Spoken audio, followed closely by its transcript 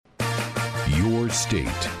Your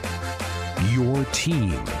state, your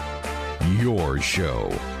team, your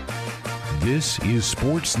show. This is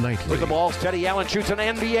Sports Nightly. With the ball, Teddy Allen shoots an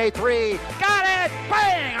NBA three. Got it!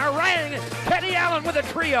 Bang! A ring! Teddy Allen with a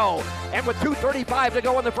trio. And with 2:35 to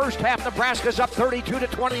go in the first half, Nebraska's up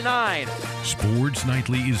 32-29. Sports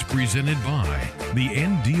Nightly is presented by the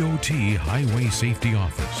NDOT Highway Safety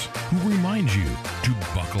Office, who reminds you to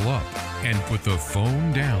buckle up and put the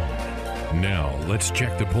phone down. Now, let's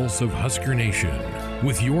check the pulse of Husker Nation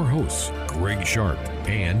with your hosts, Greg Sharp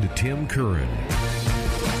and Tim Curran.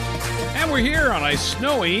 And we're here on a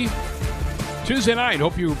snowy Tuesday night.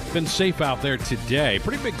 Hope you've been safe out there today.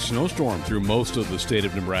 Pretty big snowstorm through most of the state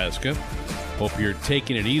of Nebraska. Hope you're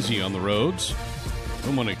taking it easy on the roads.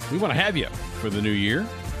 We want to have you for the new year.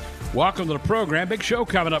 Welcome to the program. Big show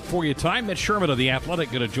coming up for you tonight. Mitch Sherman of The Athletic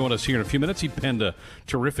going to join us here in a few minutes. He penned a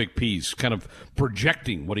terrific piece kind of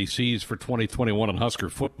projecting what he sees for 2021 in Husker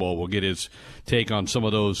football. We'll get his take on some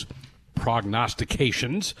of those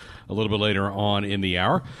prognostications a little bit later on in the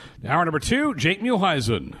hour. Hour number 2, Jake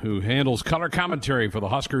Muhleisen, who handles color commentary for the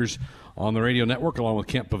Huskers on the radio network, along with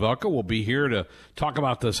Kent Pavelka, will be here to talk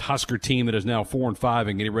about this Husker team that is now 4-5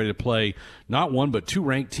 and getting ready to play not one but two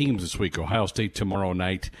ranked teams this week. Ohio State tomorrow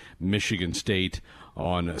night, Michigan State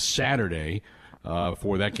on Saturday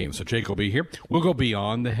for that game. So Jake will be here. We'll go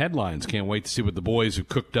beyond the headlines. Can't wait to see what the boys have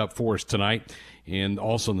cooked up for us tonight. And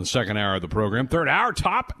also in the second hour of the program. Third hour,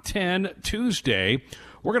 Top 10 Tuesday.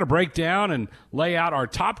 We're going to break down and lay out our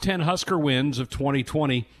top 10 Husker wins of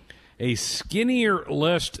 2020. A skinnier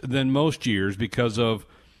list than most years because of,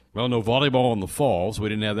 well, no volleyball in the fall, so we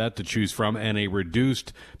didn't have that to choose from, and a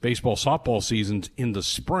reduced baseball, softball seasons in the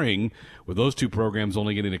spring, with those two programs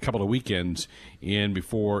only getting a couple of weekends in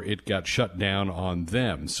before it got shut down on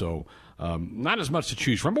them. So not as much to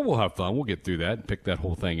choose from, but we'll have fun. We'll get through that and pick that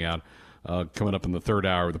whole thing out. Coming up in the third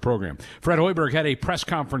hour of the program. Fred Hoiberg had a press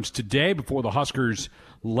conference today before the Huskers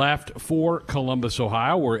left for Columbus,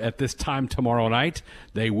 Ohio, where at this time tomorrow night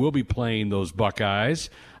they will be playing those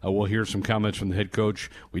Buckeyes. We'll hear some comments from the head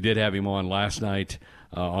coach. We did have him on last night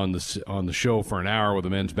on the show for an hour with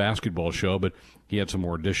the men's basketball show, but he had some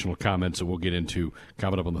more additional comments that we'll get into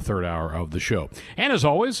coming up on the third hour of the show. And as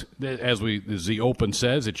always, as the open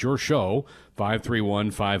says, it's your show,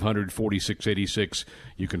 531-500-4686.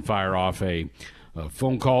 You can fire off a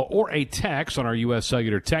phone call or a text on our U.S.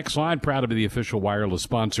 Cellular text line. Proud to be the official wireless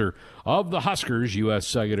sponsor of the Huskers, U.S.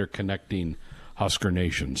 Cellular, connecting Husker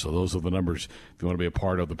Nation. So those are the numbers if you want to be a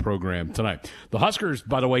part of the program tonight. The Huskers,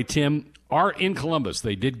 by the way, Tim, are in Columbus.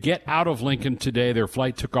 They did get out of Lincoln today. Their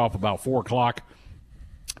flight took off about 4 o'clock.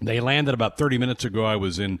 They landed about 30 minutes ago. I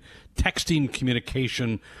was in texting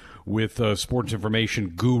communication with sports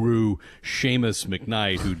information guru Seamus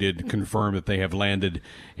McKnight, who did confirm that they have landed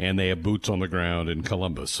and they have boots on the ground in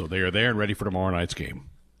Columbus. So they are there and ready for tomorrow night's game.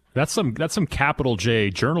 That's some capital J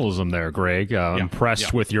journalism there, Greg.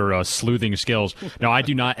 Impressed with your sleuthing skills. Now, I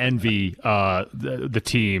do not envy the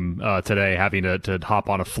team today having to hop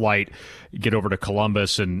on a flight, get over to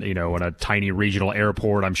Columbus, and in a tiny regional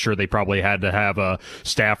airport. I'm sure they probably had to have a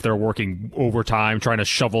staff there working overtime trying to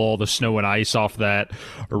shovel all the snow and ice off that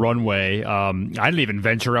runway. I didn't even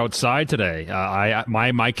venture outside today.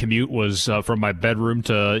 My commute was from my bedroom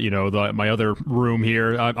to my other room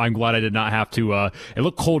here. I'm glad I did not have to. It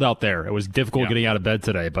looked cold out there. It was difficult getting out of bed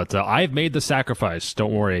today, but I've made the sacrifice.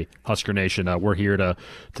 Don't worry, Husker Nation. We're here to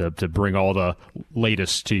bring all the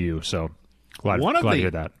latest to you. So glad to hear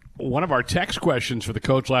that. One of our text questions for the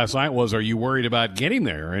coach last night was, are you worried about getting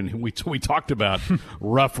there? And we talked about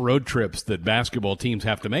rough road trips that basketball teams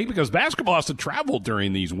have to make because basketball has to travel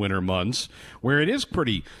during these winter months where it is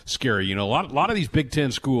pretty scary. A lot of these Big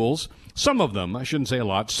Ten schools, some of them, I shouldn't say a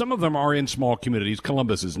lot, some of them are in small communities.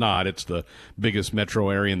 Columbus is not. It's the biggest metro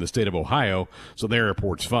area in the state of Ohio, so their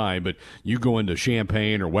airport's fine. But you go into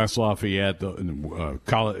Champaign or West Lafayette,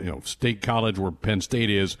 State College where Penn State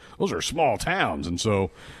is, those are small towns. And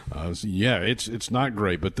so, it's not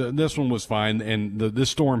great. But this one was fine, and this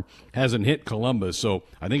storm hasn't hit Columbus, so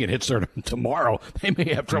I think it hits there tomorrow. They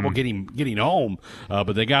may have trouble getting home,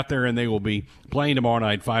 but they got there, and they will be playing tomorrow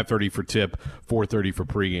night, 5:30 for tip, 4:30 for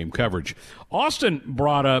pregame coverage. Austin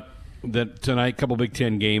brought up that tonight, a couple Big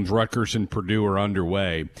Ten games, Rutgers and Purdue are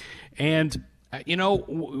underway. And,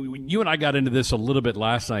 you and I got into this a little bit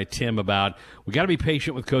last night, Tim, about we got to be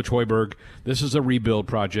patient with Coach Hoiberg. This is a rebuild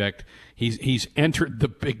project. He's entered the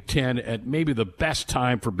Big Ten at maybe the best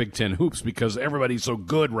time for Big Ten hoops because everybody's so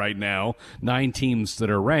good right now, 9 teams that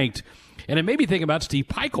are ranked. And it made me think about Steve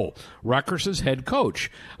Pikiell, Rutgers' head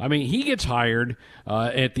coach. I mean, he gets hired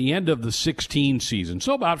at the end of the 16 season,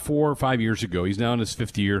 so about 4 or 5 years ago. He's now in his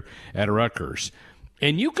 5th year at Rutgers.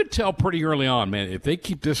 And you could tell pretty early on, man, if they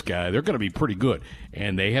keep this guy, they're going to be pretty good.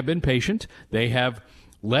 And they have been patient. They have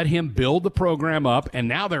let him build the program up, and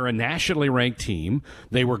now they're a nationally ranked team.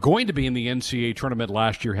 They were going to be in the NCAA tournament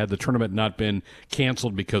last year had the tournament not been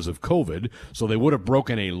canceled because of COVID, so they would have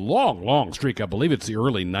broken a long, long streak. I believe it's the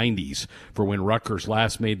early 90s for when Rutgers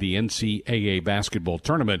last made the NCAA basketball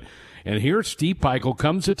tournament. And here Steve Pikiell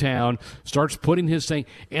comes to town, starts putting his thing.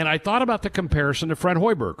 And I thought about the comparison to Fred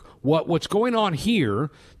Hoiberg. What's going on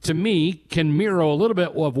here, to me, can mirror a little bit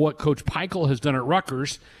of what Coach Pikiell has done at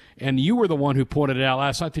Rutgers. And you were the one who pointed it out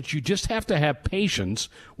last night that you just have to have patience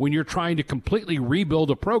when you're trying to completely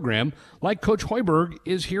rebuild a program like Coach Hoiberg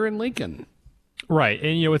is here in Lincoln. Right.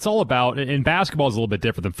 And, it's all about, and basketball is a little bit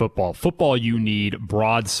different than football. Football, you need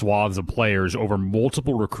broad swaths of players over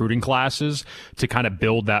multiple recruiting classes to kind of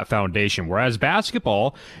build that foundation. Whereas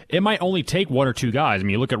basketball, it might only take one or two guys. I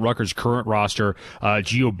mean, you look at Rutgers' current roster,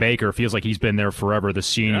 Geo Baker feels like he's been there forever, the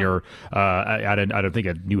senior, I don't think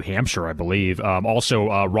at New Hampshire, I believe.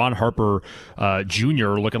 Also, Ron Harper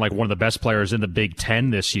Jr. looking like one of the best players in the Big Ten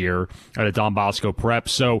this year at a Don Bosco Prep.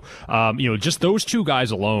 So, just those two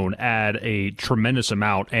guys alone add a tremendous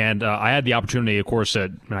amount. And I had the opportunity, of course,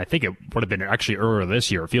 and I think it would have been actually earlier this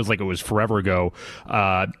year. It feels like it was forever ago,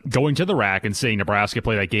 going to the RAC and seeing Nebraska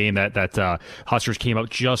play that game that Huskers came up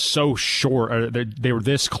just so short. They were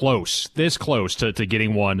this close to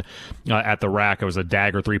getting one at the RAC. It was a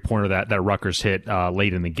dagger three-pointer that Rutgers hit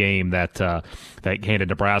late in the game that handed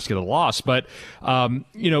Nebraska the loss. But,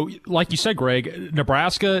 like you said, Greg,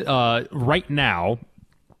 Nebraska right now,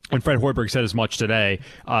 and Fred Hoiberg said as much today,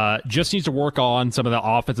 just needs to work on some of the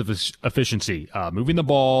offensive efficiency, moving the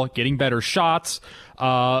ball, getting better shots.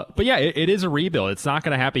 But yeah, it is a rebuild. It's not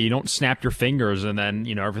going to happen. You don't snap your fingers and then,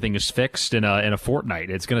 everything is fixed in a fortnight.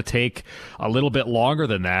 It's going to take a little bit longer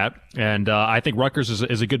than that. And I think Rutgers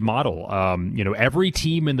is a good model. Every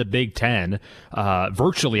team in the Big Ten,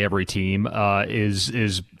 virtually every team,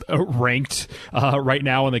 is ranked right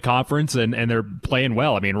now in the conference, and they're playing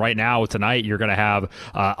well. I mean, right now tonight you're going to have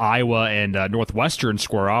Iowa and Northwestern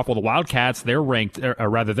square off. Well, the Wildcats, they're ranked, or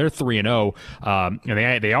rather they're 3-0,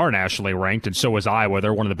 and they are nationally ranked, and so is Iowa.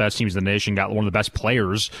 They're one of the best teams in the nation, got one of the best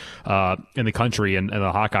players in the country, and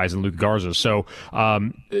the Hawkeyes and Luke Garza. So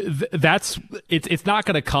it's not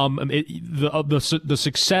going to come. The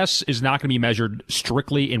success is not going to be measured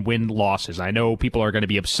strictly in win-losses. I know people are going to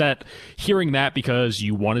be upset hearing that because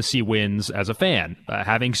you want to see wins as a fan.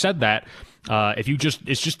 Having said that, if you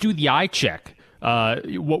just do the eye check.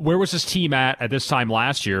 Where was this team at this time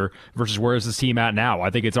last year versus where is this team at now? I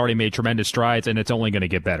think it's already made tremendous strides, and it's only going to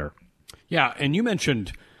get better. Yeah, and you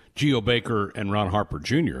mentioned Geo Baker and Ron Harper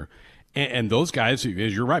Jr., and those guys,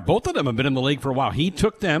 you're right, both of them have been in the league for a while. He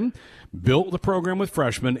took them, built the program with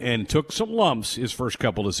freshmen, and took some lumps his first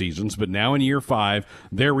couple of seasons, but now in year 5,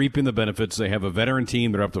 they're reaping the benefits. They have a veteran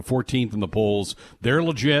team. They're up to 14th in the polls. They're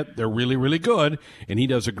legit. They're really, really good, and he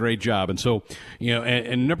does a great job. And so,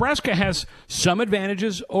 and Nebraska has some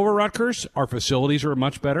advantages over Rutgers. Our facilities are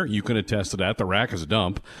much better. You can attest to that. The RAC is a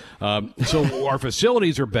dump. So our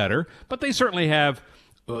facilities are better, but they certainly have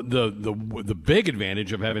the big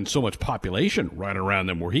advantage of having so much population right around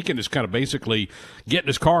them, where he can just kind of basically get in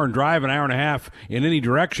his car and drive an hour and a half in any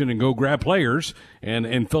direction and go grab players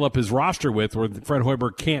and fill up his roster with, where Fred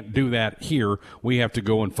Hoiberg can't do that here. We have to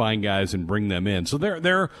go and find guys and bring them in. So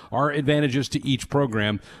there are advantages to each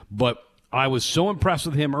program, but I was so impressed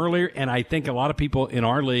with him earlier, and I think a lot of people in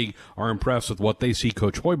our league are impressed with what they see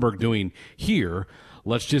Coach Hoiberg doing here.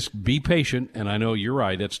 Let's just be patient, and I know you're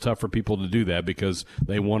right. It's tough for people to do that because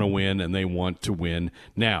they want to win, and they want to win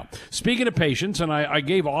now. Speaking of patience, and I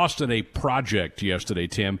gave Austin a project yesterday,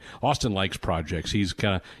 Tim. Austin likes projects. He's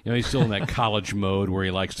kind of, he's still in that college mode where he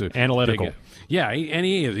likes to analytical. Yeah,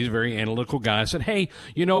 he is. He's a very analytical guy. I said, hey,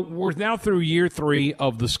 we're now through year 3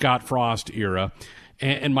 of the Scott Frost era.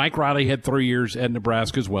 And Mike Riley had 3 years at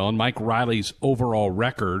Nebraska as well, and Mike Riley's overall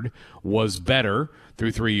record was better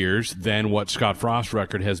through 3 years than what Scott Frost's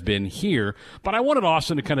record has been here. But I wanted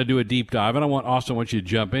Austin to kind of do a deep dive, and I want you to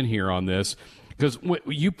jump in here on this, because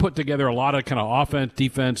you put together a lot of kind of offense,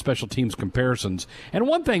 defense, special teams comparisons. And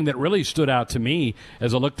one thing that really stood out to me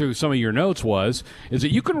as I looked through some of your notes is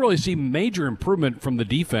that you can really see major improvement from the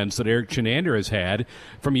defense that Eric Chinander has had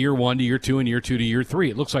from year 1 to year 2 and year 2 to year 3.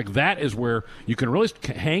 It looks like that is where you can really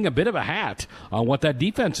hang a bit of a hat on what that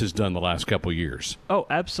defense has done the last couple of years. Oh,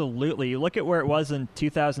 absolutely. You look at where it was in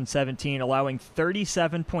 2017, allowing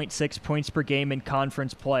 37.6 points per game in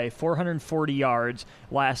conference play, 440 yards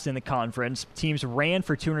last in the conference. Teams ran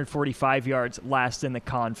for 245 yards last in the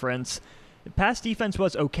conference. pass defense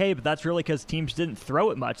was okay, but that's really because teams didn't throw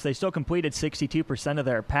it much. They still completed 62% of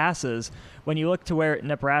their passes. When you look to where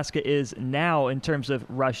Nebraska is now in terms of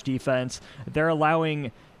rush defense, they're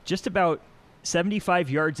allowing just about 75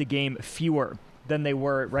 yards a game fewer than they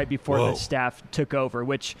were right before the staff took over,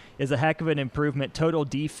 which is a heck of an improvement. Total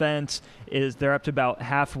defense they're up to about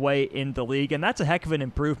halfway in the league, and that's a heck of an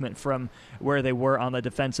improvement from where they were on the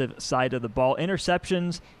defensive side of the ball.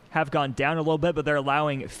 Interceptions have gone down a little bit, but they're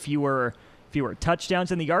allowing fewer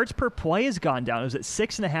touchdowns, and the yards per play has gone down. It was at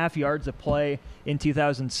 6.5 yards a play in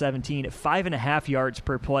 2017, 5.5 yards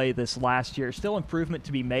per play this last year. Still improvement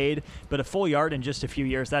to be made, but a full yard in just a few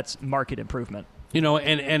years, that's market improvement.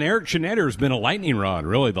 And Eric Schneider has been a lightning rod,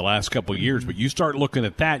 really, the last couple of years. But you start looking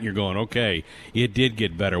at that, and you're going, okay, it did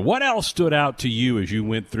get better. What else stood out to you as you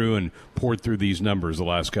went through and poured through these numbers the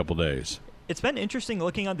last couple of days? It's been interesting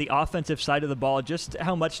looking on the offensive side of the ball, just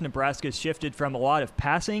how much Nebraska's shifted from a lot of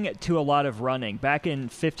passing to a lot of running. Back in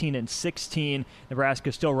 15 and 16,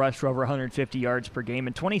 Nebraska still rushed for over 150 yards per game.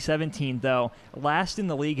 In 2017, though, last in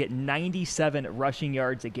the league at 97 rushing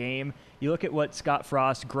yards a game. You look at what Scott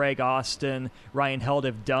Frost, Greg Austin, Ryan Held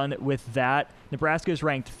have done with that. Nebraska is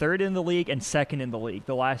ranked third in the league and second in the league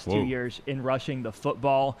the last 2 years in rushing the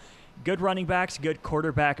football. Good running backs, good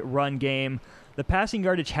quarterback run game. The passing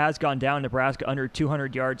yardage has gone down. Nebraska under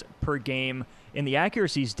 200 yards per game, and the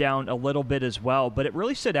accuracy's down a little bit as well. But it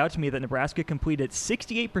really stood out to me that Nebraska completed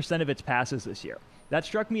 68% of its passes this year. That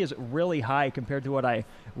struck me as really high compared to what I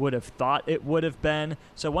would have thought it would have been.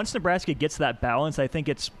 So once Nebraska gets that balance, I think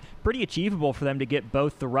it's pretty achievable for them to get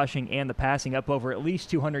both the rushing and the passing up over at least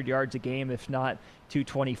 200 yards a game, if not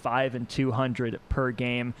 225 and 200 per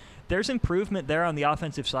game. There's improvement there on the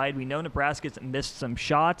offensive side. We know Nebraska's missed some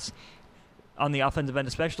shots on the offensive end,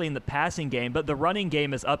 especially in the passing game, but the running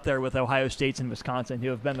game is up there with Ohio State and Wisconsin, who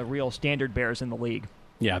have been the real standard bearers in the league.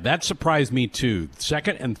 Yeah, that surprised me too.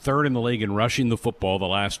 Second and third in the league in rushing the football the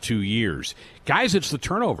last 2 years. Guys, it's the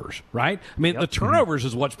turnovers, right? I mean, the turnovers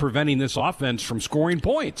is what's preventing this offense from scoring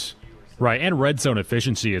points. Right, and red zone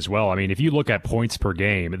efficiency as well. I mean, if you look at points per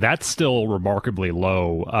game, that's still remarkably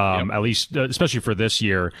low, at least, especially for this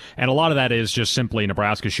year. And a lot of that is just simply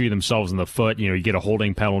Nebraska shooting themselves in the foot. You get a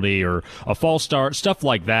holding penalty or a false start, stuff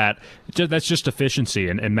like that. That's just efficiency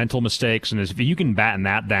and mental mistakes. And if you can batten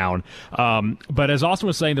that down. But as Austin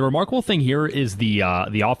was saying, the remarkable thing here is the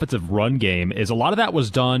offensive run game is a lot of that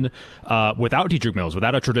was done without Dedrick Mills,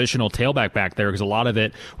 without a traditional tailback back there, because a lot of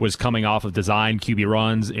it was coming off of design QB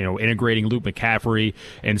runs, integrating Luke McCaffrey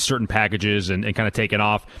in certain packages and kind of taking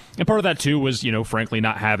off. And part of that, too, was, frankly,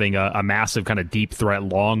 not having a massive kind of deep threat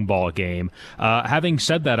long ball game. Having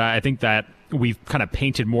said that, I think that we've kind of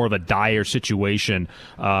painted more of a dire situation,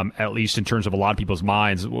 at least in terms of a lot of people's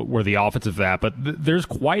minds, where the offensive that. But there's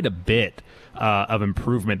quite a bit of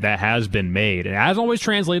improvement that has been made. And it hasn't always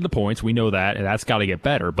translated to points. We know that, and that's got to get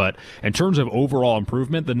better. But in terms of overall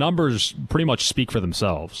improvement, the numbers pretty much speak for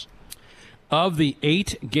themselves. Of the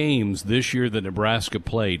 8 games this year that Nebraska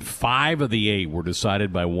played, 5 of the 8 were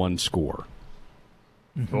decided by one score.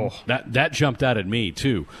 Mm-hmm. Oh, that jumped out at me,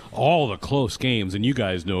 too. All the close games, and you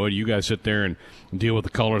guys know it. You guys sit there and deal with the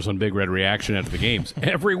colors on Big Red Reaction after the games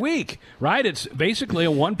every week, right? It's basically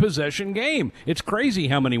a one-possession game. It's crazy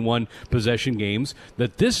how many one-possession games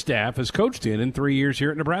that this staff has coached in 3 years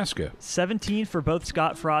here at Nebraska. 17 for both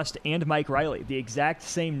Scott Frost and Mike Riley, the exact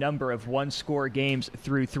same number of one-score games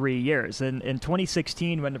through 3 years. And in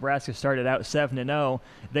 2016, when Nebraska started out 7-0,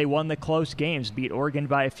 they won the close games, beat Oregon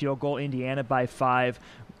by a field goal, Indiana by 5,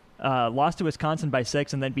 lost to Wisconsin by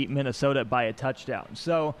 6, and then beat Minnesota by a touchdown.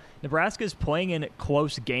 So Nebraska is playing in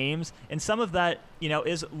close games, and some of that,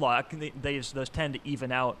 is luck. Those tend to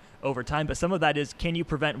even out over time, but some of that is, can you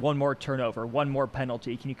prevent one more turnover, one more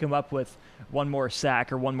penalty? Can you come up with one more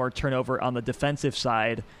sack or one more turnover on the defensive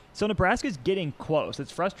side? So Nebraska's getting close.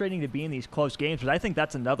 It's frustrating to be in these close games, but I think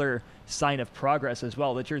that's another sign of progress as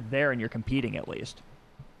well, that you're there and you're competing at least.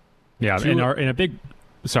 Yeah,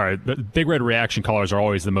 the Big Red Reaction callers are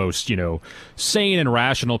always the most, sane and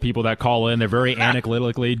rational people that call in. They're very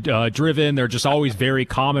analytically driven. They're just always very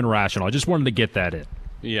calm and rational. I just wanted to get that in.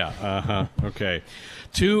 Yeah, okay.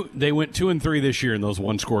 They went 2-3 this year in those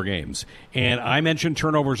one-score games. And I mentioned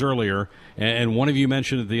turnovers earlier, and one of you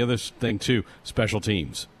mentioned the other thing too, special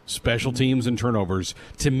teams. Special teams and turnovers,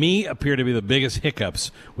 to me, appear to be the biggest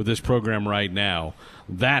hiccups with this program right now.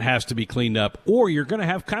 That has to be cleaned up, or you're going to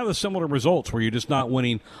have kind of the similar results where you're just not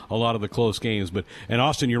winning a lot of the close games. And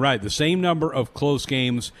Austin, you're right. The same number of close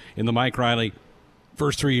games in the Mike Riley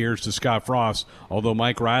first 3 years to Scott Frost, although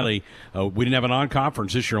Mike Riley, we didn't have a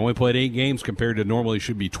non-conference this year, only played 8 games compared to normally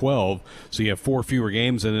should be 12, so you have 4 fewer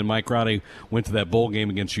games, and then Mike Riley went to that bowl game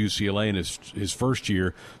against UCLA in his first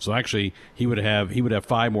year, so actually he would have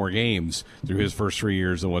 5 more games through his first 3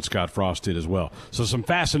 years than what Scott Frost did as well. So some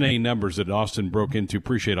fascinating numbers that Austin broke into.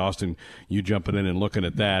 Appreciate, Austin, you jumping in and looking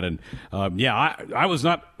at that. And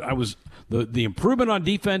the improvement on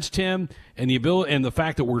defense, Tim, and the ability and the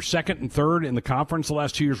fact that we're second and third in the conference the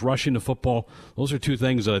last 2 years rushing the football, those are 2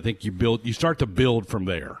 things that I think you start to build from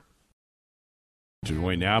there.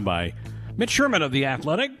 Joined now by Mitch Sherman of The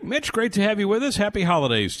Athletic. Mitch, great to have you with us. Happy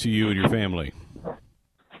holidays to you and your family.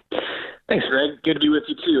 Thanks, Greg. Good to be with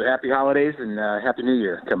you, too. Happy holidays and Happy New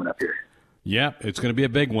Year coming up here. Yeah, it's going to be a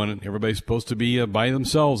big one. Everybody's supposed to be by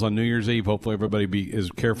themselves on New Year's Eve. Hopefully everybody is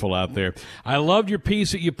careful out there. I loved your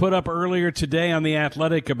piece that you put up earlier today on The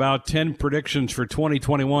Athletic about 10 predictions for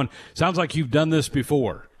 2021. Sounds like you've done this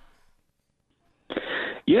before.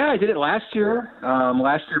 Yeah, I did it last year.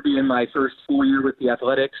 Last year being my first full year with The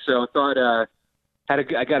Athletic, so I thought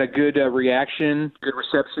I got a good reaction, good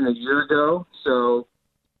reception a year ago. So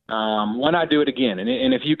why not do it again?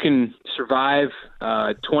 And if you can survive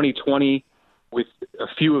 2020 with a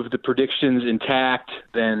few of the predictions intact,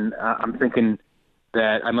 then I'm thinking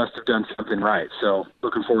that I must have done something right. So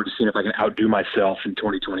looking forward to seeing if I can outdo myself in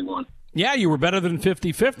 2021. Yeah, you were better than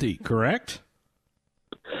 50-50, correct?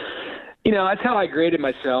 You know, that's how I graded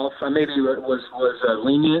myself. I maybe was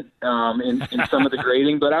lenient in some of the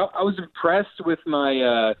grading, but I was impressed with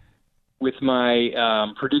my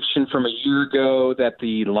prediction from a year ago that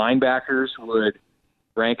the linebackers would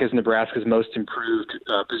rank as Nebraska's most improved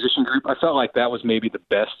position group. I felt like that was maybe the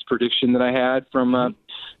best prediction that I had from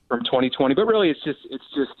 2020. But really, it's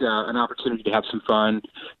just an opportunity to have some fun.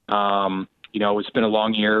 It's been a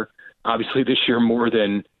long year. Obviously, this year more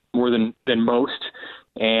than most,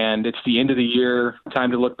 and it's the end of the year.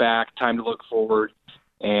 Time to look back. Time to look forward.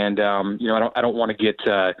 And I don't want to get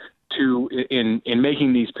too in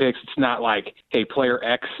making these picks. It's not like, hey, player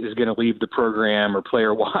X is going to leave the program, or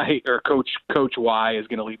player Y or coach Y is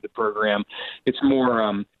going to leave the program. It's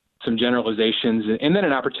more some generalizations, and then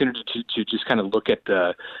an opportunity to just kind of look at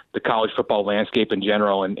the college football landscape in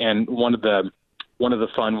general. And one of the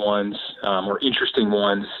fun ones or interesting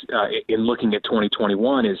ones in looking at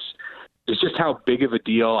 2021 is just how big of a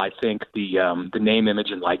deal I think the name,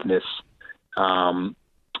 image, and likeness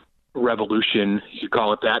revolution, you could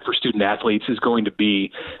call it that, for student athletes is going to be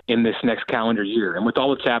in this next calendar year. And with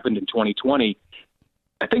all that's happened in 2020,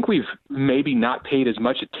 I think we've maybe not paid as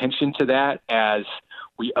much attention to that as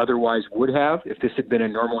we otherwise would have if this had been a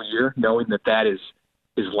normal year, knowing that is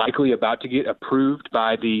likely about to get approved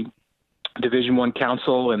by the Division I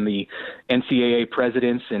Council and the NCAA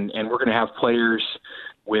presidents, and we're going to have players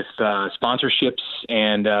with sponsorships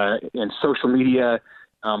and social media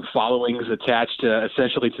followings attached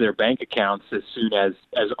essentially to their bank accounts as soon as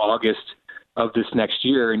August of this next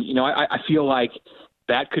year. And, I feel like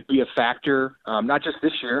that could be a factor, not just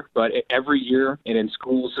this year, but every year and in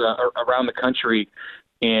schools around the country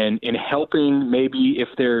in helping maybe if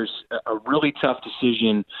there's a really tough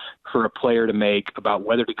decision for a player to make about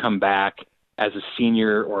whether to come back as a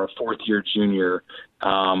senior or a fourth-year junior,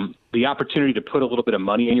 the opportunity to put a little bit of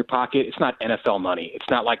money in your pocket. It's not NFL money. It's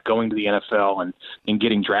not like going to the NFL and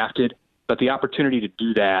getting drafted, but the opportunity to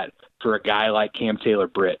do that for a guy like Cam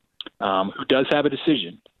Taylor-Britt, who does have a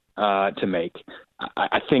decision to make,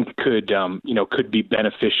 I think could be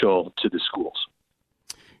beneficial to the schools.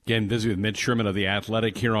 Again, busy with Mitch Sherman of The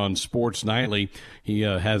Athletic here on Sports Nightly. He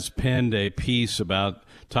has penned a piece about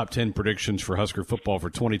top 10 predictions for Husker football for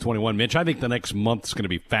 2021. Mitch, I think the next month is going to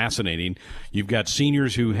be fascinating. You've got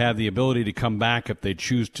seniors who have the ability to come back if they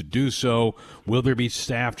choose to do so. Will there be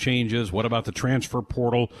staff changes? What about the transfer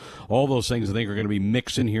portal? All those things I think are going to be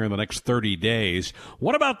mixed in here in the next 30 days.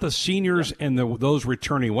 What about the seniors and those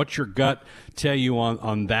returning? What's your gut tell you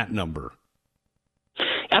on that number?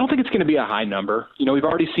 I don't think it's going to be a high number. We've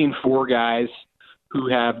already seen 4 guys who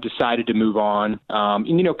have decided to move on.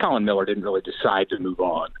 Colin Miller didn't really decide to move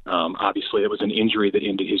on. Obviously, it was an injury that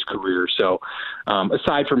ended his career. So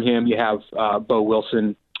aside from him, you have Bo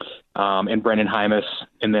Wilson and Brendan Hymas.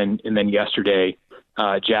 And then yesterday,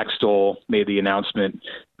 Jack Stoll made the announcement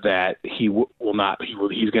that he's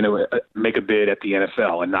going to make a bid at the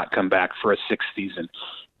NFL and not come back for a 6th season.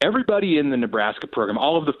 Everybody in the Nebraska program,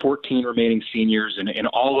 all of the 14 remaining seniors and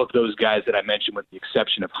all of those guys that I mentioned with the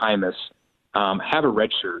exception of Hymas, have a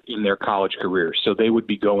redshirt in their college career. So they would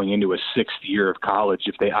be going into a 6th year of college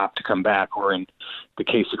if they opt to come back, or in the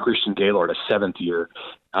case of Christian Gaylord, a 7th year.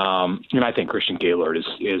 And I think Christian Gaylord is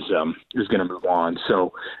going to move on.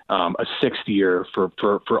 So a 6th year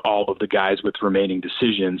for all of the guys with remaining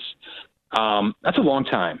decisions. That's a long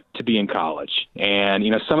time to be in college. And,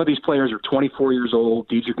 some of these players are 24 years old.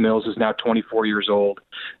 Dedrick Mills is now 24 years old.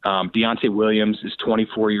 Deontay Williams is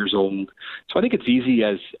 24 years old. So I think it's easy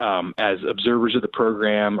as observers of the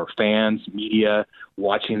program or fans, media,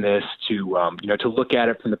 watching this to look at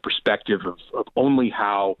it from the perspective of only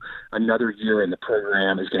how another year in the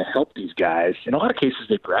program is going to help these guys. In a lot of cases,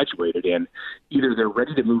 they've graduated, and either they're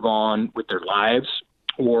ready to move on with their lives,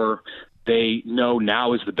 or they know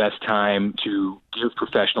now is the best time to give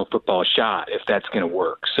professional football a shot if that's going to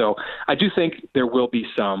work. So I do think there will be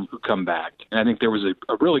some who come back. And I think there was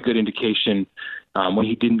a really good indication when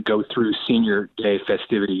he didn't go through senior day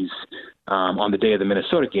festivities on the day of the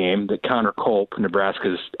Minnesota game that Connor Culp,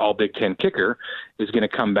 Nebraska's all-Big Ten kicker, is going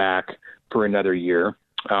to come back for another year.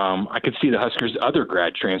 I could see the Huskers' other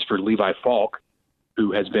grad transfer, Levi Falk,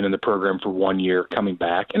 who has been in the program for 1 year, coming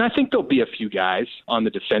back. And I think there'll be a few guys on the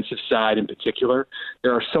defensive side in particular.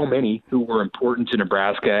 There are so many who were important to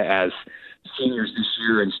Nebraska as seniors this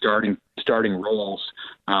year and starting roles.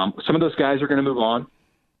 Some of those guys are going to move on.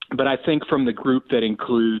 But I think from the group that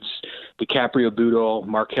includes DiCaprio Boodle,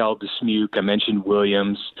 Markel Dismuke, I mentioned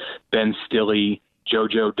Williams, Ben Stilley,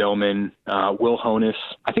 JoJo Doman, Will Honus,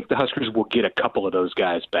 I think the Huskers will get a couple of those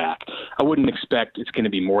guys back. I wouldn't expect it's going to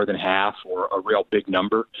be more than half or a real big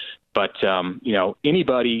number, but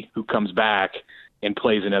anybody who comes back and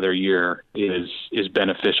plays another year is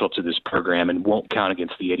beneficial to this program and won't count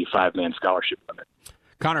against the 85-man scholarship limit.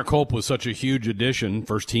 Connor Culp was such a huge addition,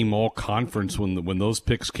 first team all-conference when those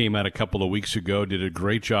picks came out a couple of weeks ago, did a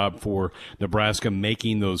great job for Nebraska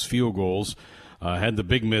making those field goals. Had the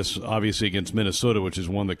big miss, obviously, against Minnesota, which is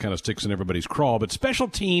one that kind of sticks in everybody's craw. But special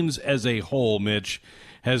teams as a whole, Mitch,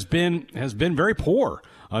 has been very poor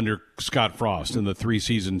under Scott Frost in the 3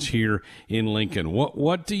 seasons here in Lincoln.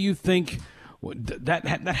 What do you think that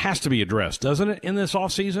has to be addressed, doesn't it, in this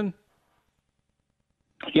offseason?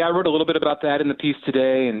 Yeah, I wrote a little bit about that in the piece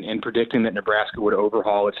today and predicting that Nebraska would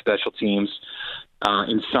overhaul its special teams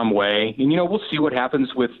in some way. And, we'll see what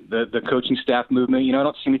happens with the coaching staff movement. I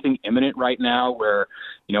don't see anything imminent right now where,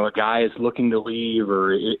 a guy is looking to leave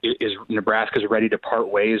or is Nebraska's ready to part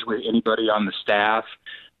ways with anybody on the staff.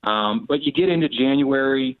 But you get into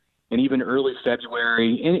January and even early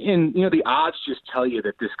February, and the odds just tell you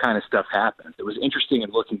that this kind of stuff happens. It was interesting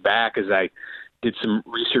in looking back as I did some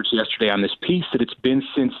research yesterday on this piece that it's been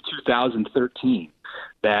since 2013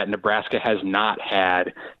 that Nebraska has not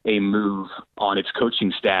had a move on its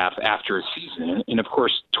coaching staff after a season. And of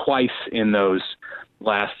course, twice in those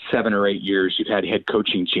last 7 or 8 years, you've had head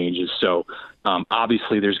coaching changes. So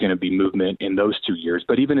obviously there's going to be movement in those 2 years,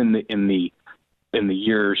 but even in the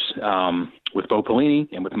years with Bo Pelini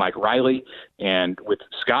and with Mike Riley and with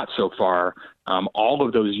Scott so far, all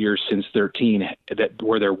of those years since 13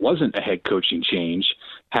 where there wasn't a head coaching change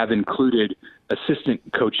have included assistant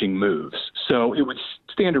coaching moves. So it would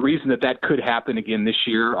stand to reason that could happen again this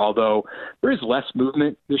year, although there is less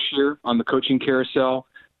movement this year on the coaching carousel,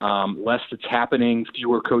 less that's happening,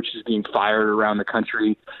 fewer coaches being fired around the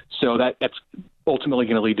country. So that's ultimately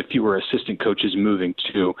going to lead to fewer assistant coaches moving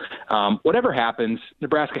too. Whatever happens,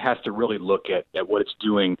 Nebraska has to really look at what it's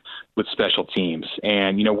doing with special teams.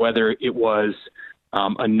 And, whether it was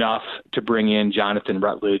enough to bring in Jonathan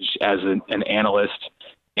Rutledge as an analyst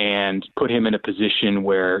and put him in a position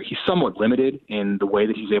where he's somewhat limited in the way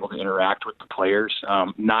that he's able to interact with the players,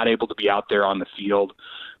 not able to be out there on the field,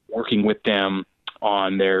 working with them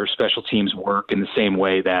on their special teams work in the same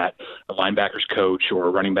way that a linebackers coach or a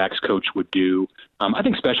running backs coach would do. I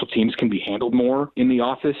think special teams can be handled more in the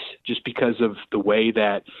office just because of the way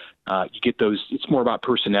that you get those. It's more about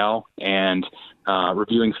personnel and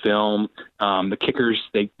reviewing film. The kickers,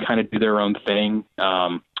 they kind of do their own thing.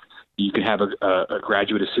 You can have a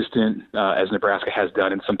graduate assistant, as Nebraska has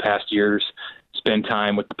done in some past years, spend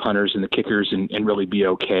time with the punters and the kickers and really be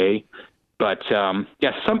okay. But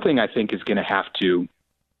something I think is going to have to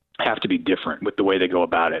be different with the way they go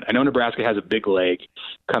about it. I know Nebraska has a big leg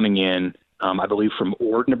coming in, I believe from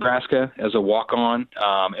Ord, Nebraska, as a walk-on,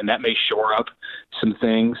 and that may shore up some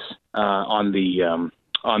things in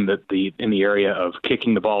the area of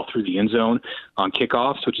kicking the ball through the end zone on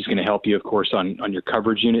kickoffs, which is going to help you, of course, on your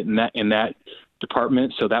coverage unit in that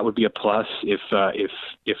department. So that would be a plus if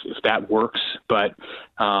that works. But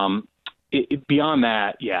beyond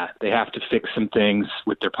that, yeah, they have to fix some things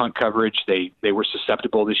with their punt coverage. They were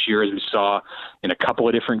susceptible this year, as we saw in a couple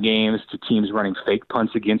of different games, to teams running fake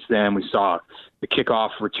punts against them. We saw the kickoff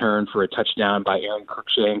return for a touchdown by Aaron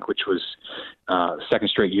Cruikshank, which was second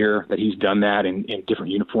straight year that he's done that in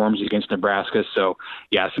different uniforms against Nebraska. So,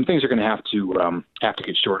 yeah, some things are going to have to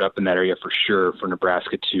get shored up in that area for sure for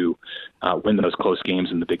Nebraska to win those close games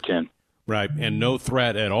in the Big Ten. Right, and no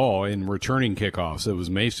threat at all in returning kickoffs. It was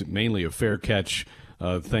mainly a fair catch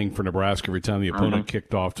thing for Nebraska every time the opponent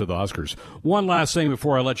kicked off to the Huskers. One last thing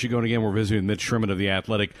before I let you go, and again, we're visiting Mitch Sherman of The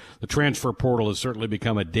Athletic. The transfer portal has certainly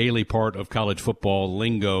become a daily part of college football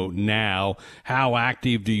lingo now. How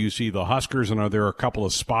active do you see the Huskers, and are there a couple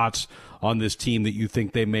of spots on this team that you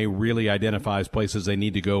think they may really identify as places they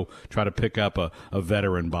need to go try to pick up a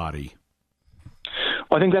veteran body?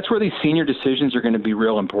 Well, I think that's where these senior decisions are going to be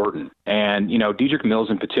real important. And, Dedrick Mills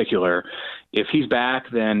in particular, if he's back,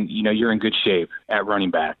 then, you're in good shape at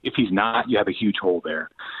running back. If he's not, you have a huge hole there.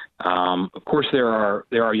 Of course, there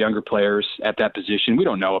are younger players at that position. We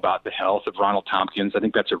don't know about the health of Ronald Tompkins. I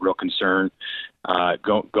think that's a real concern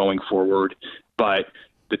going forward. But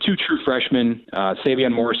the two true freshmen,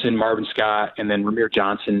 Savion Morrison, Marvin Scott, and then Ramir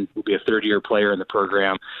Johnson will be a third-year player in the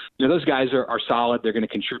program. Those guys are solid. They're going to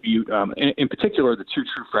contribute. In particular, the two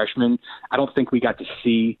true freshmen, I don't think we got to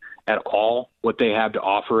see at all what they have to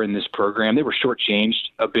offer in this program. They were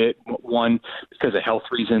shortchanged a bit, one because of health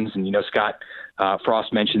reasons. And, Scott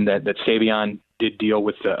Frost mentioned that Savion did deal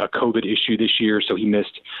with a COVID issue this year, so he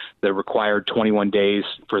missed the required 21 days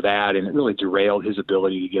for that, and it really derailed his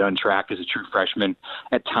ability to get on track as a true freshman.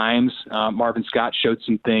 At times, Marvin Scott showed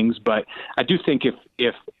some things, but I do think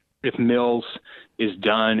if Mills is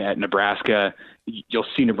done at Nebraska, you'll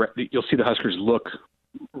see the Huskers look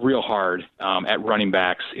real hard at running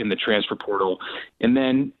backs in the transfer portal, and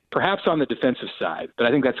then perhaps on the defensive side. But I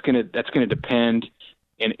think that's going to depend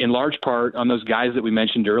in large part on those guys that we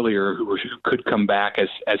mentioned earlier who could come back as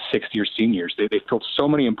sixth-year seniors. They filled so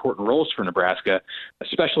many important roles for Nebraska,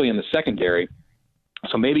 especially in the secondary.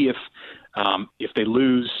 So maybe if they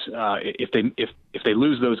lose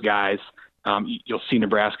those guys, you'll see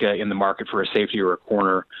Nebraska in the market for a safety or a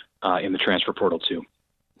corner in the transfer portal too.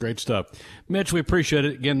 Great stuff. Mitch, we appreciate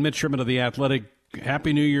it. Again, Mitch Sherman of The Athletic,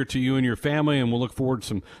 Happy New Year to you and your family, and we'll look forward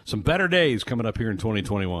to some better days coming up here in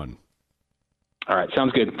 2021. All right,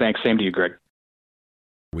 sounds good. Thanks. Same to you, Greg.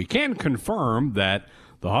 We can confirm that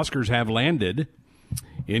the Huskers have landed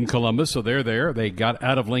in Columbus, so they're there. They got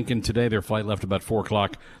out of Lincoln today. Their flight left about 4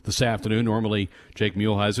 o'clock this afternoon. Normally, Jake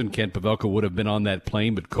Muhleisen, Kent Pavelka would have been on that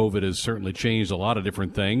plane, but COVID has certainly changed a lot of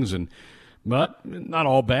different things. But not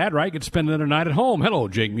all bad, right? Get to spend another night at home. Hello,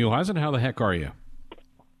 Jake Muhleisen. How the heck are you?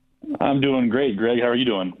 I'm doing great, Greg. How are you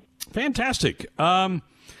doing? Fantastic.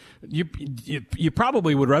 You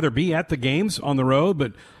probably would rather be at the games on the road,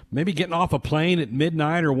 but maybe getting off a plane at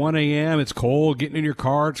midnight or 1 a.m. It's cold. Getting in your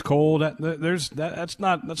car, it's cold. That's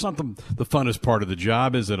not the funnest part of the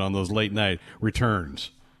job, is it? On those late night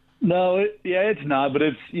returns. No, it's not. But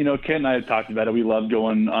it's Ken and I have talked about it. We love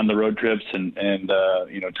going on the road trips and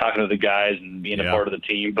talking to the guys and being a part of the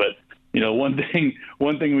team. But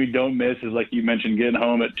one thing we don't miss is, like you mentioned, getting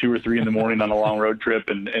home at 2 or 3 in the morning on a long road trip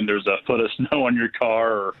and there's a foot of snow on your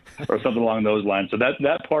car or something along those lines. So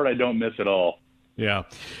that part I don't miss at all. Yeah.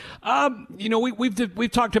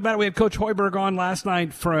 We've talked about it. We had Coach Hoiberg on last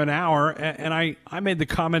night for an hour, and I made the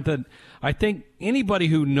comment that I think anybody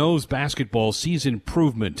who knows basketball sees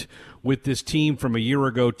improvement with this team from a year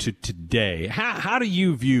ago to today. How do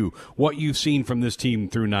you view what you've seen from this team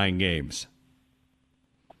through 9 games?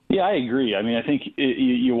 Yeah, I agree. I mean, I think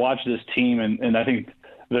you watch this team, and I think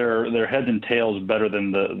they're heads and tails better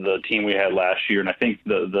than the team we had last year. And I think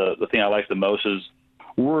the thing I like the most is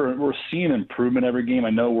we're seeing improvement every game. I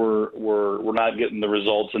know we're not getting the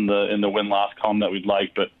results in the win-loss column that we'd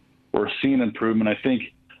like, but we're seeing improvement. I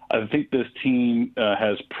think this team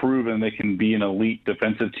has proven they can be an elite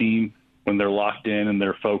defensive team when they're locked in and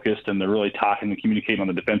they're focused and they're really talking and communicating on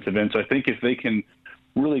the defensive end. So I think if they can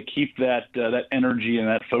really keep that energy and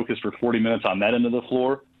that focus for 40 minutes on that end of the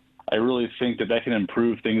floor, I really think that can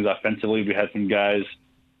improve things offensively. We had some guys,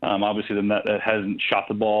 obviously, that hasn't shot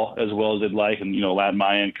the ball as well as they'd like, and Lat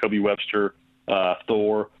Mayan, Kobe Webster,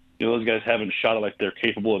 Thor, those guys haven't shot it like they're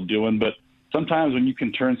capable of doing. But sometimes when you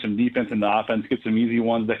can turn some defense into offense, get some easy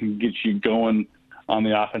ones that can get you going on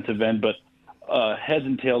the offensive end. But heads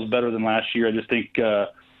and tails better than last year. I just think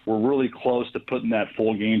we're really close to putting that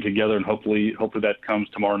full game together, and hopefully that comes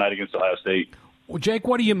tomorrow night against Ohio State. Well, Jake,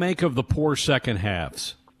 what do you make of the poor second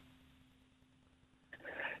halves?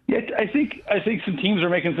 Yeah, I think some teams are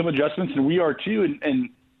making some adjustments, and we are too. And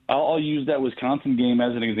I'll use that Wisconsin game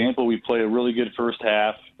as an example. We play a really good first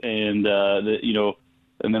half, and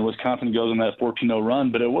and then Wisconsin goes on that 14-0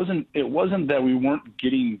 run. But it wasn't that we weren't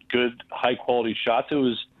getting good, high quality shots. It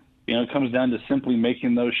was, it comes down to simply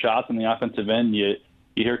making those shots on the offensive end. You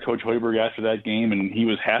hear Coach Hoiberg after that game, and he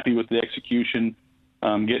was happy with the execution,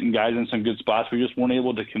 getting guys in some good spots. We just weren't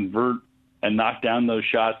able to convert and knock down those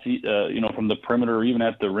shots, from the perimeter or even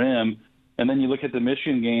at the rim. And then you look at the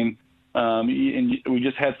Michigan game, and we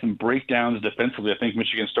just had some breakdowns defensively. I think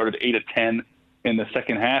Michigan started 8 of 10 in the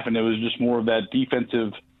second half, and it was just more of that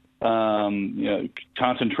defensive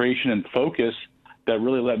concentration and focus that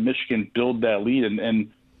really let Michigan build that lead.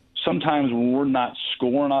 And sometimes when we're not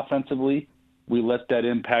scoring offensively, we let that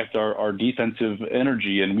impact our defensive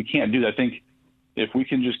energy, and we can't do that. I think if we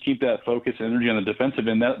can just keep that focus and energy on the defensive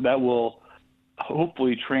end, that will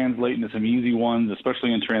hopefully translate into some easy ones,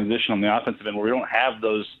 especially in transition on the offensive end, where we don't have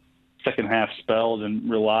those second half spells and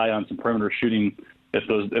rely on some perimeter shooting if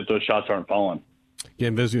those shots aren't falling.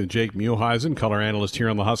 Again, visiting with Jake Muhleisen, color analyst here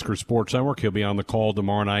on the Husker Sports Network. He'll be on the call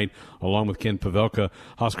tomorrow night along with Ken Pavelka.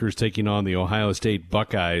 Huskers taking on the Ohio State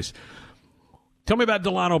Buckeyes. Tell me about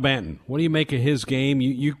Delano Banton. What do you make of his game?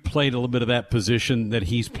 You played a little bit of that position that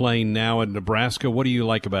he's playing now at Nebraska. What do you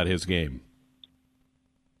like about his game?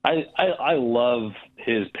 I love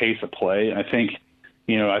his pace of play. I think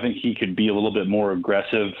he could be a little bit more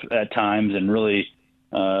aggressive at times and really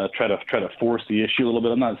try to force the issue a little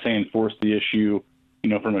bit. I'm not saying force the issue,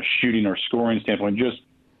 from a shooting or scoring standpoint, just,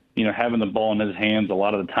 having the ball in his hands a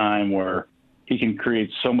lot of the time where he can create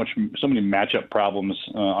so many matchup problems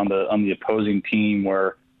on the opposing team,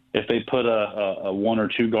 where if they put a 1 or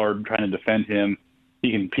 2 guard trying to defend him,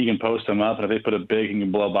 he can post him up, and if they put a big, he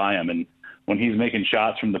can blow by him. And when he's making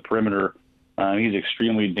shots from the perimeter, he's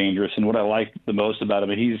extremely dangerous. And what I like the most about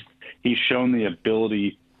him, he's shown the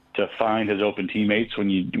ability to find his open teammates when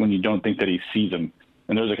you don't think that he sees them.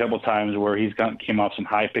 And there's a couple of times where he's came off some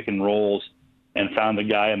high pick and rolls and found the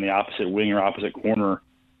guy in the opposite wing or opposite corner,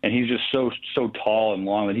 and he's just so tall and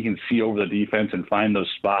long that he can see over the defense and find those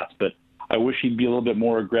spots. But I wish he'd be a little bit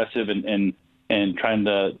more aggressive and trying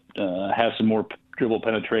to have some more dribble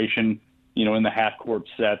penetration, in the half court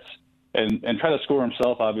sets and try to score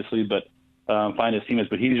himself, obviously, but find his teammates.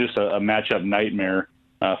 But he's just a matchup nightmare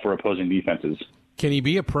for opposing defenses. Can he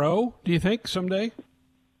be a pro, do you think, someday?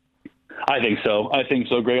 I think so,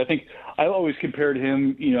 Greg. I think I always compared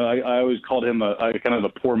him, I always called him a kind of a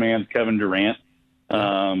poor man's Kevin Durant.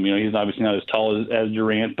 He's obviously not as tall as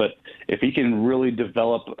Durant, but if he can really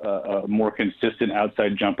develop a more consistent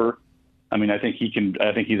outside jumper, I think he can.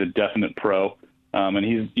 I think he's a definite pro. And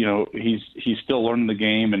he's still learning the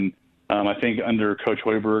game, and I think under Coach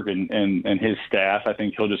Hoiberg and his staff, I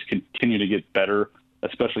think he'll just continue to get better,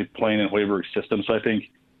 especially playing in Hoiberg's system. So I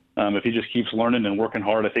think if he just keeps learning and working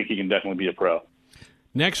hard, I think he can definitely be a pro.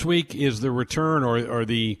 Next week is the return, or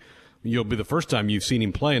you'll be the first time you've seen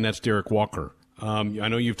him play, and that's Derek Walker. I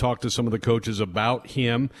know you've talked to some of the coaches about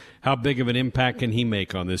him. How big of an impact can he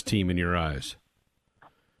make on this team in your eyes?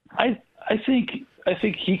 I think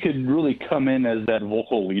he could really come in as that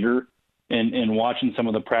vocal leader. And watching some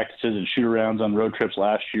of the practices and shoot-arounds on road trips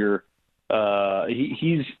last year,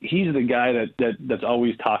 he's the guy that's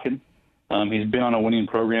always talking. He's been on a winning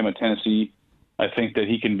program at Tennessee. I think that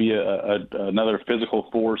he can be another physical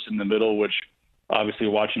force in the middle, which obviously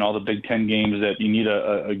watching all the Big Ten games that you need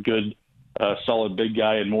a good, solid big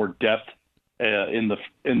guy and more depth in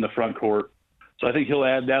the front court. So I think he'll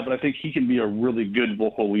add that, but I think he can be a really good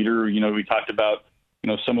vocal leader. We talked about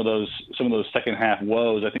some of those second half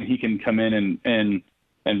woes. I think he can come in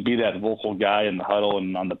and be that vocal guy in the huddle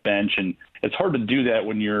and on the bench, and it's hard to do that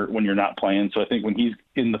when you're not playing. So I think when he's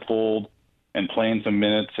in the fold and playing some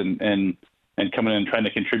minutes and coming in and trying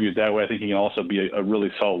to contribute that way, I think he can also be a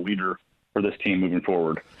really solid leader for this team moving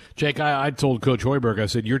forward. Jake, I told Coach Hoiberg, I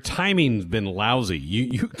said, your timing's been lousy.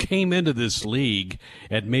 You came into this league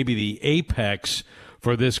at maybe the apex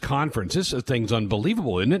for this conference. This thing's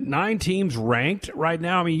unbelievable, isn't it? 9 teams ranked right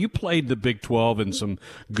now. You played the Big 12 in some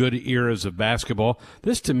good eras of basketball.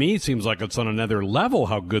 This, to me, seems like it's on another level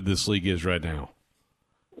how good this league is right now.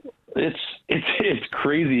 It's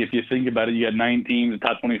crazy if you think about it. You got 9 teams in the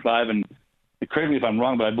top 25, and correct me if I'm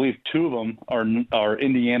wrong, but I believe 2 of them are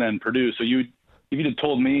Indiana and Purdue. So if you'd have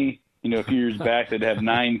told me, a few years back that have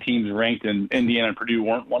 9 teams ranked and Indiana and Purdue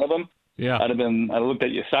weren't one of them, yeah, I'd have looked at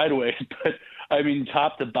you sideways. But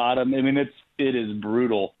top to bottom, it is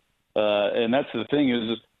brutal. And that's the thing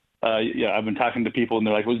is, I've been talking to people and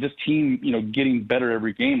they're like, was this team, getting better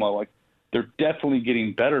every game? Well, like, they're definitely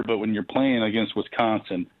getting better, but when you're playing against when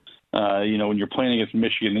you're playing against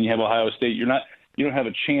Michigan, then you have Ohio State, you don't have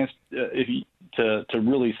a chance to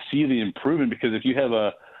really see the improvement, because if you have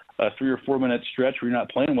a 3 or 4 minute stretch where you're not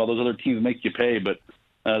playing well, those other teams make you pay. But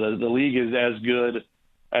the league is as good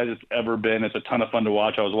as it's ever been. It's a ton of fun to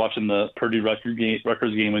watch. I was watching the Purdue-Rutgers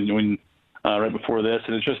game when right before this,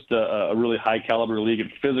 and it's just a really high-caliber league,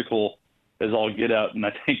 and physical is all get out. And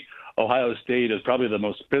I think Ohio State is probably the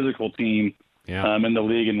most physical team in the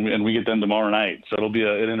league, and we get them tomorrow night. So it'll be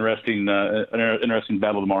an interesting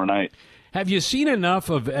battle tomorrow night. Have you seen enough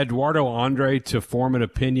of Eduardo Andre to form an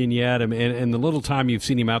opinion yet? And the little time you've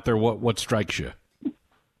seen him out there, what strikes you?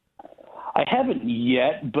 I haven't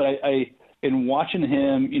yet, but I in watching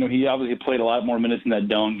him, he obviously played a lot more minutes in that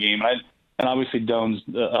Doane game. And obviously Doane's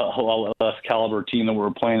a lot less caliber team than we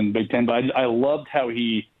were playing in the Big Ten. But I loved how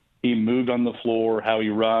he moved on the floor, how he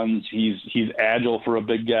runs. He's agile for a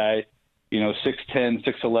big guy, 6'10",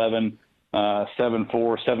 6'11", 7'4",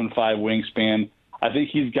 7'5" wingspan. I think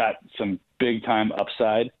he's got some big time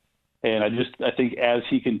upside, and I think as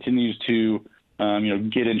he continues to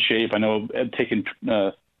get in shape. I know taking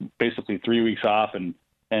basically 3 weeks off and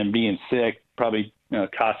being sick probably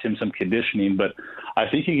cost him some conditioning, but I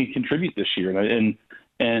think he can contribute this year.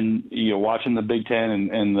 And watching the Big Ten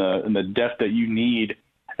and the depth that you need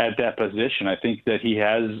at that position, I think that he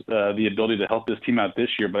has the ability to help this team out this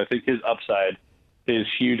year. But I think his upside is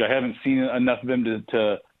huge. I haven't seen enough of him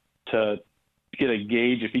to get a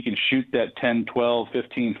gauge if he can shoot that 10, 12,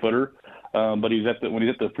 15-footer. But when he's at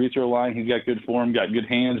the free throw line, he's got good form, got good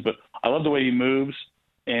hands. But I love the way he moves,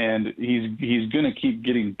 and he's going to keep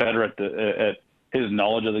getting better at his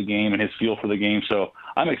knowledge of the game and his feel for the game. So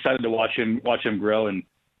I'm excited to watch him grow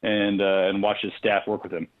and watch his staff work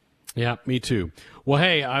with him. Yeah, me too. Well,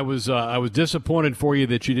 hey, I was disappointed for you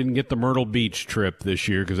that you didn't get the Myrtle Beach trip this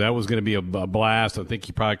year, because that was going to be a blast. I think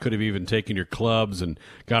you probably could have even taken your clubs and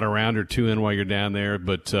got a round or two in while you're down there.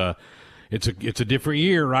 But it's a different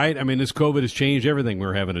year, right? I mean, this COVID has changed everything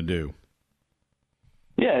we're having to do.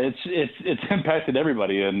 Yeah, it's impacted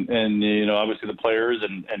everybody, and obviously the players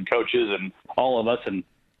and coaches and all of us, and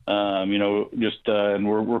and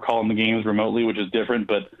we're calling the games remotely, which is different,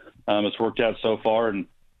 but it's worked out so far. And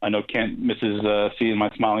I know Kent misses seeing my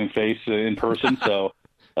smiling face in person. So,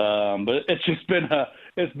 but it's just been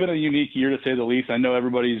a unique year, to say the least. I know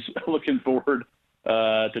everybody's looking forward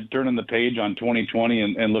to turning the page on 2020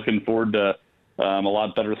 and looking forward to a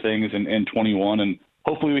lot better things in 21. And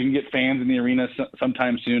hopefully we can get fans in the arena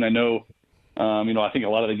sometime soon. I know, I think a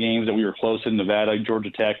lot of the games that we were close in, Nevada, Georgia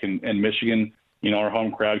Tech, and Michigan, our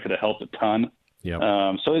home crowd could have helped a ton.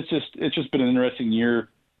 Yeah. So it's just been an interesting year,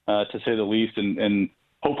 to say the least, and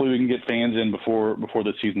hopefully we can get fans in before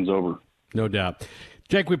the season's over. No doubt.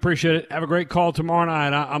 Jake, we appreciate it. Have a great call tomorrow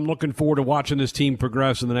night. I'm looking forward to watching this team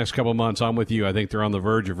progress in the next couple of months. I'm with you. I think they're on the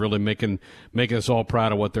verge of really making us all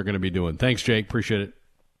proud of what they're going to be doing. Thanks, Jake. Appreciate it.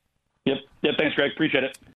 Yep. Thanks, Greg. Appreciate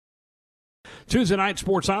it. Tuesday night,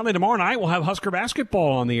 Sports Island. Tomorrow night, we'll have Husker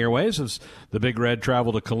basketball on the airways as the Big Red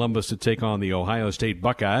travel to Columbus to take on the Ohio State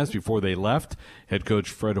Buckeyes. Before they left, head coach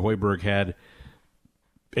Fred Hoiberg had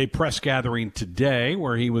a press gathering today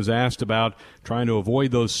where he was asked about trying to avoid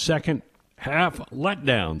those second half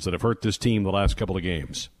letdowns that have hurt this team the last couple of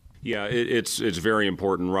games. Yeah, it's very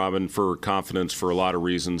important, Robin, for confidence, for a lot of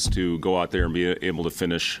reasons, to go out there and be able to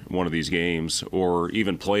finish one of these games or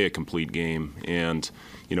even play a complete game. And,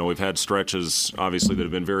 we've had stretches, obviously, that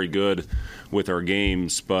have been very good with our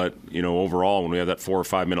games. But, overall, when we have that 4 or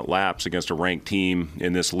 5 minute lapse against a ranked team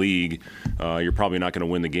in this league, you're probably not going to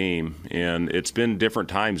win the game. And it's been different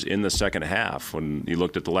times in the second half. When you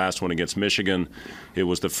looked at the last one against Michigan, it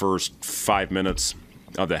was the first 5 minutes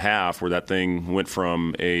of the half where that thing went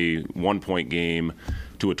from a 1-point game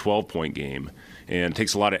to a 12-point game. And it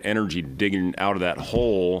takes a lot of energy digging out of that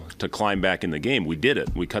hole to climb back in the game. We did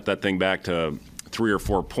it. We cut that thing back to 3 or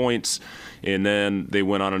 4 points, and then they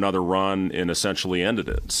went on another run and essentially ended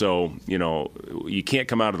it. So, you can't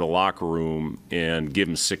come out of the locker room and give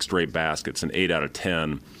them 6 straight baskets and 8 out of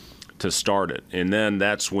 10 to start it. And then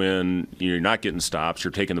that's when you're not getting stops,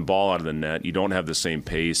 you're taking the ball out of the net, you don't have the same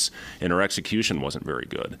pace, and our execution wasn't very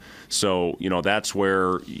good. So, that's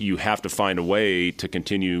where you have to find a way to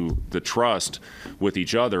continue the trust with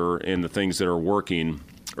each other and the things that are working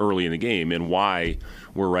early in the game and why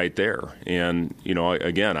we're right there. And,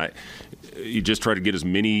 again, you just try to get as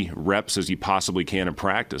many reps as you possibly can in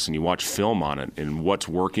practice, and you watch film on it and what's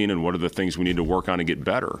working and what are the things we need to work on to get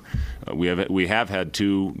better. We have had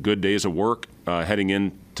 2 good days of work heading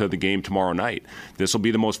into the game tomorrow night. This will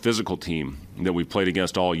be the most physical team that we've played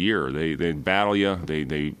against all year. They battle you,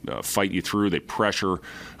 they fight you through, they pressure,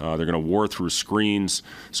 they're going to war through screens.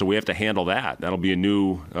 So we have to handle that. That'll be a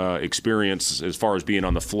new experience as far as being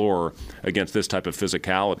on the floor against this type of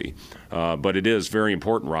physicality. But it is very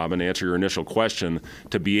important, Robin, to answer your initial question,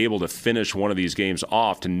 to be able to finish one of these games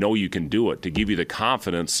off, to know you can do it, to give you the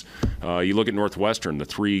confidence. You look at Northwestern, the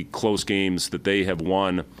 3 close games that they have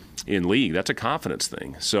won in league, that's a confidence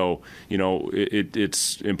thing. So,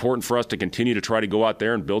 it's important for us to continue to try to go out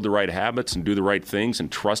there and build the right habits and do the right things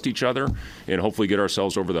and trust each other and hopefully get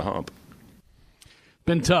ourselves over the hump.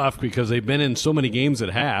 Been tough because they've been in so many games at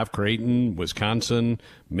half, Creighton, Wisconsin,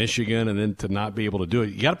 Michigan, and then to not be able to do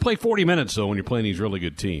it. You got to play 40 minutes, though, when you're playing these really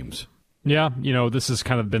good teams. Yeah, this has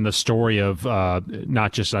kind of been the story of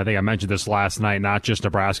not just, I think I mentioned this last night, not just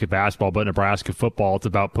Nebraska basketball, but Nebraska football. It's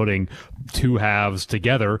about putting 2 halves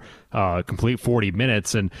together, complete 40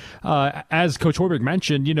 minutes. And as Coach Hoiberg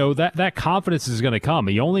mentioned, that confidence is going to come.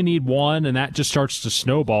 You only need one, and that just starts to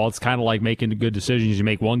snowball. It's kind of like making good decisions. You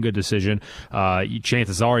make one good decision,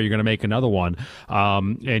 chances are you're going to make another one.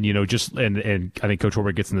 And I think Coach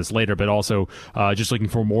Hoiberg gets in this later, but also just looking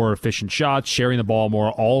for more efficient shots, sharing the ball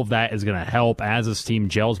more. All of that is going to help as this team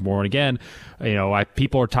gels more. And again,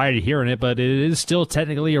 people are tired of hearing it, but it is still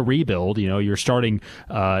technically a rebuild. You're starting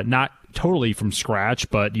not totally from scratch,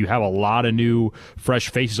 but you have a lot of new, fresh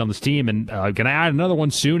faces on this team, and going to add another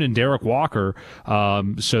one soon in Derek Walker.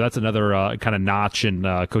 So that's another kind of notch in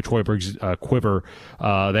Coach Hoiberg's quiver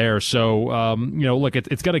there. So, look,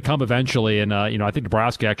 it's going to come eventually, and I think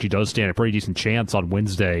Nebraska actually does stand a pretty decent chance on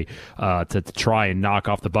Wednesday to try and knock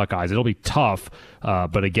off the Buckeyes. It'll be tough,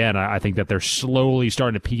 but again, I think that they're slowly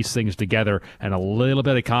starting to piece things together, and a little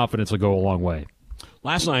bit of confidence will go a long way.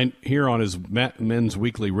 Last night, here on his men's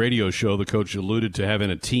weekly radio show, the coach alluded to having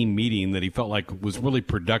a team meeting that he felt like was really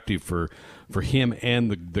productive for him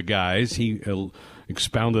and the guys. He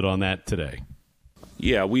expounded on that today.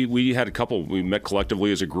 Yeah, we had a couple. We met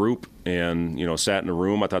collectively as a group and, sat in a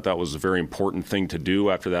room. I thought that was a very important thing to do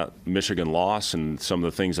after that Michigan loss, and some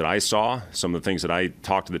of the things that I saw, some of the things that I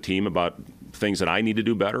talked to the team about, things that I need to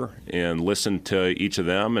do better, and listened to each of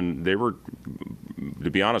them. And they were,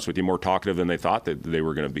 to be honest with you, more talkative than they thought that they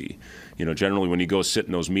were going to be. Generally when you go sit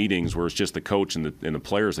in those meetings where it's just the coach and the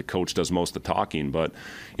players, the coach does most of the talking. But,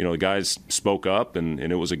 the guys spoke up, and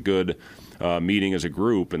it was a good meeting as a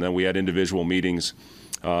group. And then we had individual meetings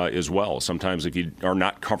as well. Sometimes if you are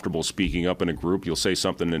not comfortable speaking up in a group, you'll say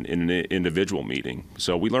something in an individual meeting.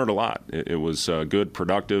 So we learned a lot. It was good,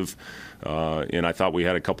 productive, and I thought we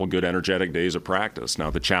had a couple good, energetic days of practice.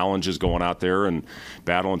 Now the challenge is going out there and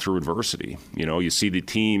battling through adversity. You see the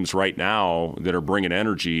teams right now that are bringing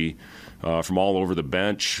energy from all over the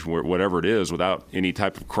bench, whatever it is, without any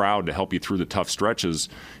type of crowd to help you through the tough stretches.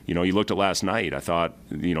 You looked at last night. I thought,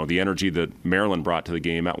 the energy that Maryland brought to the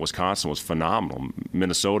game at Wisconsin was phenomenal.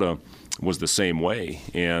 Minnesota was the same way,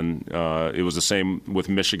 and it was the same with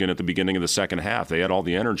Michigan at the beginning of the second half. They had all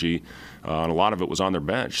the energy, and a lot of it was on their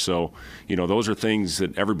bench. So, those are things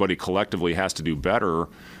that everybody collectively has to do better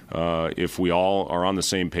if we all are on the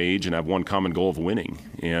same page and have one common goal of winning.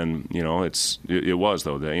 And, it was,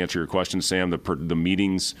 though, to answer your question, Sam, the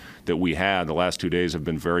meetings that we had the last 2 days have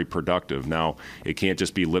been very productive. Now, it can't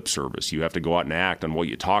just be lip service. You have to go out and act on what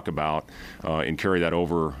you talk about and carry that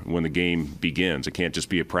over when the game begins. It can't just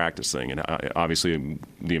be a practice thing. And obviously,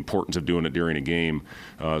 the importance of doing it during a game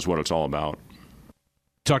is what it's all about.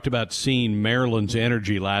 Talked about seeing Maryland's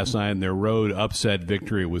energy last night in their road upset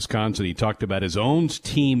victory at Wisconsin. He talked about his own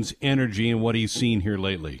team's energy and what he's seen here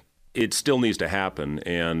lately. It still needs to happen,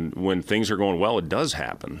 and when things are going well, it does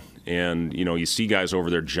happen. And, you see guys over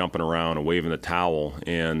there jumping around and waving the towel,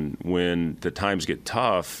 and when the times get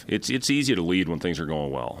tough, it's easy to lead when things are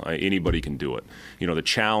going well. Anybody can do it. The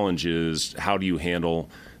challenge is, how do you handle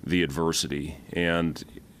the adversity? And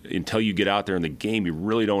until you get out there in the game, you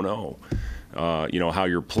really don't know. How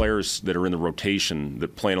your players that are in the rotation,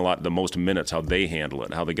 that playing the most minutes, how they handle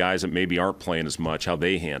it, how the guys that maybe aren't playing as much, how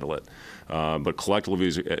they handle it. But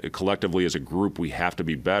collectively as a group, we have to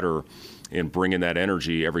be better in bringing that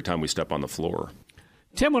energy every time we step on the floor.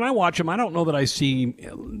 Tim, when I watch him, I don't know that I see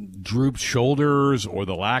drooped shoulders or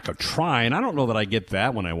the lack of trying. I don't know that I get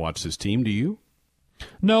that when I watch this team. Do you?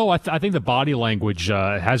 No, I think the body language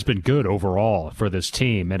has been good overall for this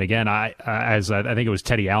team. And again, I think it was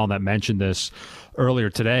Teddy Allen that mentioned this earlier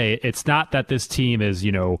today, it's not that this team is,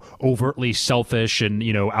 overtly selfish and,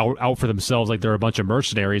 out for themselves like they're a bunch of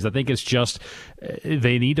mercenaries. I think it's just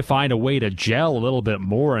they need to find a way to gel a little bit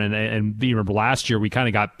more. And you remember last year we kind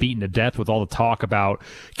of got beaten to death with all the talk about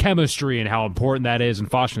chemistry and how important that is in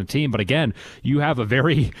fostering a team. But again, you have a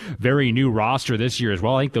very, very new roster this year as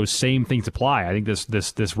well. I think those same things apply. I think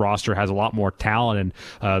this roster has a lot more talent,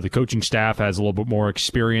 and the coaching staff has a little bit more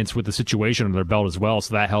experience with the situation on their belt as well.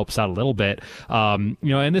 So that helps out a little bit. And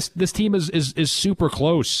this team is super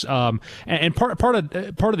close. And part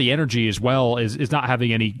of the energy as well is not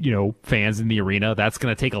having any fans in the arena. That's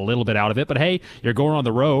going to take a little bit out of it. But hey, you're going on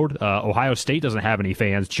the road. Ohio State doesn't have any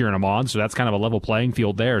fans cheering them on, so that's kind of a level playing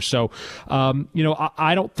field there. So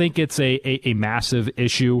I don't think it's a massive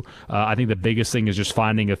issue. I think the biggest thing is just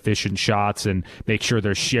finding efficient shots and make sure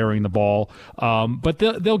they're sharing the ball. But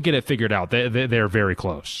they'll get it figured out. They're very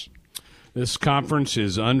close. This conference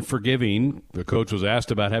is unforgiving. The coach was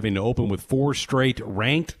asked about having to open with 4 straight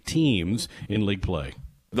ranked teams in league play.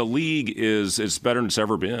 The league is better than it's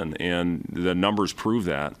ever been, and the numbers prove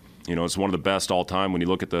that. It's one of the best all time when you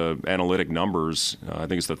look at the analytic numbers. I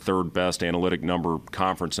think it's the 3rd best analytic number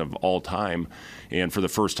conference of all time. And for the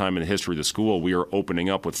first time in the history of the school, we are opening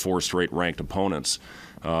up with 4 straight ranked opponents.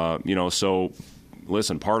 So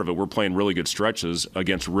listen, part of it, we're playing really good stretches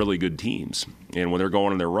against really good teams. And when they're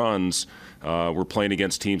going on their runs, we're playing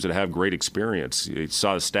against teams that have great experience. You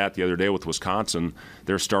saw the stat the other day with Wisconsin.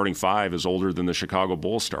 Their starting 5 is older than the Chicago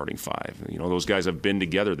Bulls starting 5. Those guys have been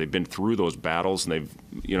together. They've been through those battles, and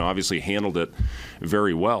they've, obviously handled it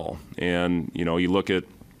very well. And, you look at,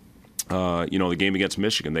 the game against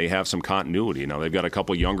Michigan, they have some continuity. Now, they've got a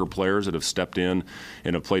couple younger players that have stepped in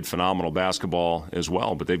and have played phenomenal basketball as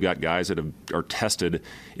well, but they've got guys that are tested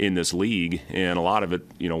in this league, and a lot of it,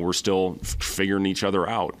 we're still figuring each other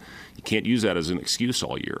out. You can't use that as an excuse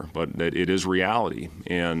all year, but it is reality.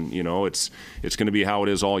 And, it's going to be how it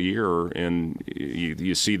is all year. And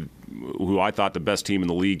you see who I thought the best team in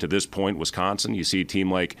the league to this point, Wisconsin. You see a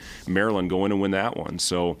team like Maryland go in and win that one.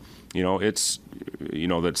 So, it's,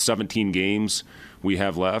 that 17 games we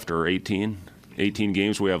have left, or 18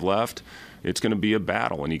 games we have left. It's going to be a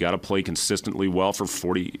battle, and you got to play consistently well for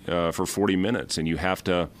 40 minutes, and you have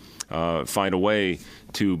to find a way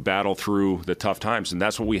to battle through the tough times, and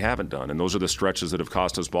that's what we haven't done. And those are the stretches that have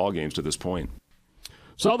cost us ball games to this point.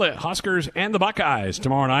 So the Huskers and the Buckeyes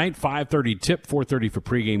tomorrow night, 5:30 tip, 4:30 for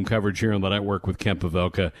pregame coverage here on the network with Kemp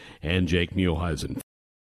Pavelka and Jake Muhleisen.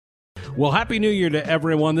 Well, Happy New Year to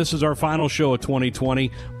everyone. This is our final show of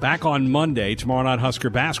 2020. Back on Monday. Tomorrow night, Husker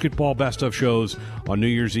basketball best of shows on New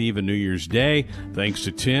Year's Eve and New Year's Day. Thanks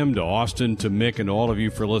to Tim, to Austin, to Mick, and to all of you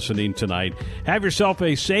for listening tonight. Have yourself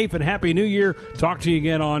a safe and happy New Year. Talk to you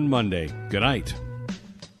again on Monday. Good night.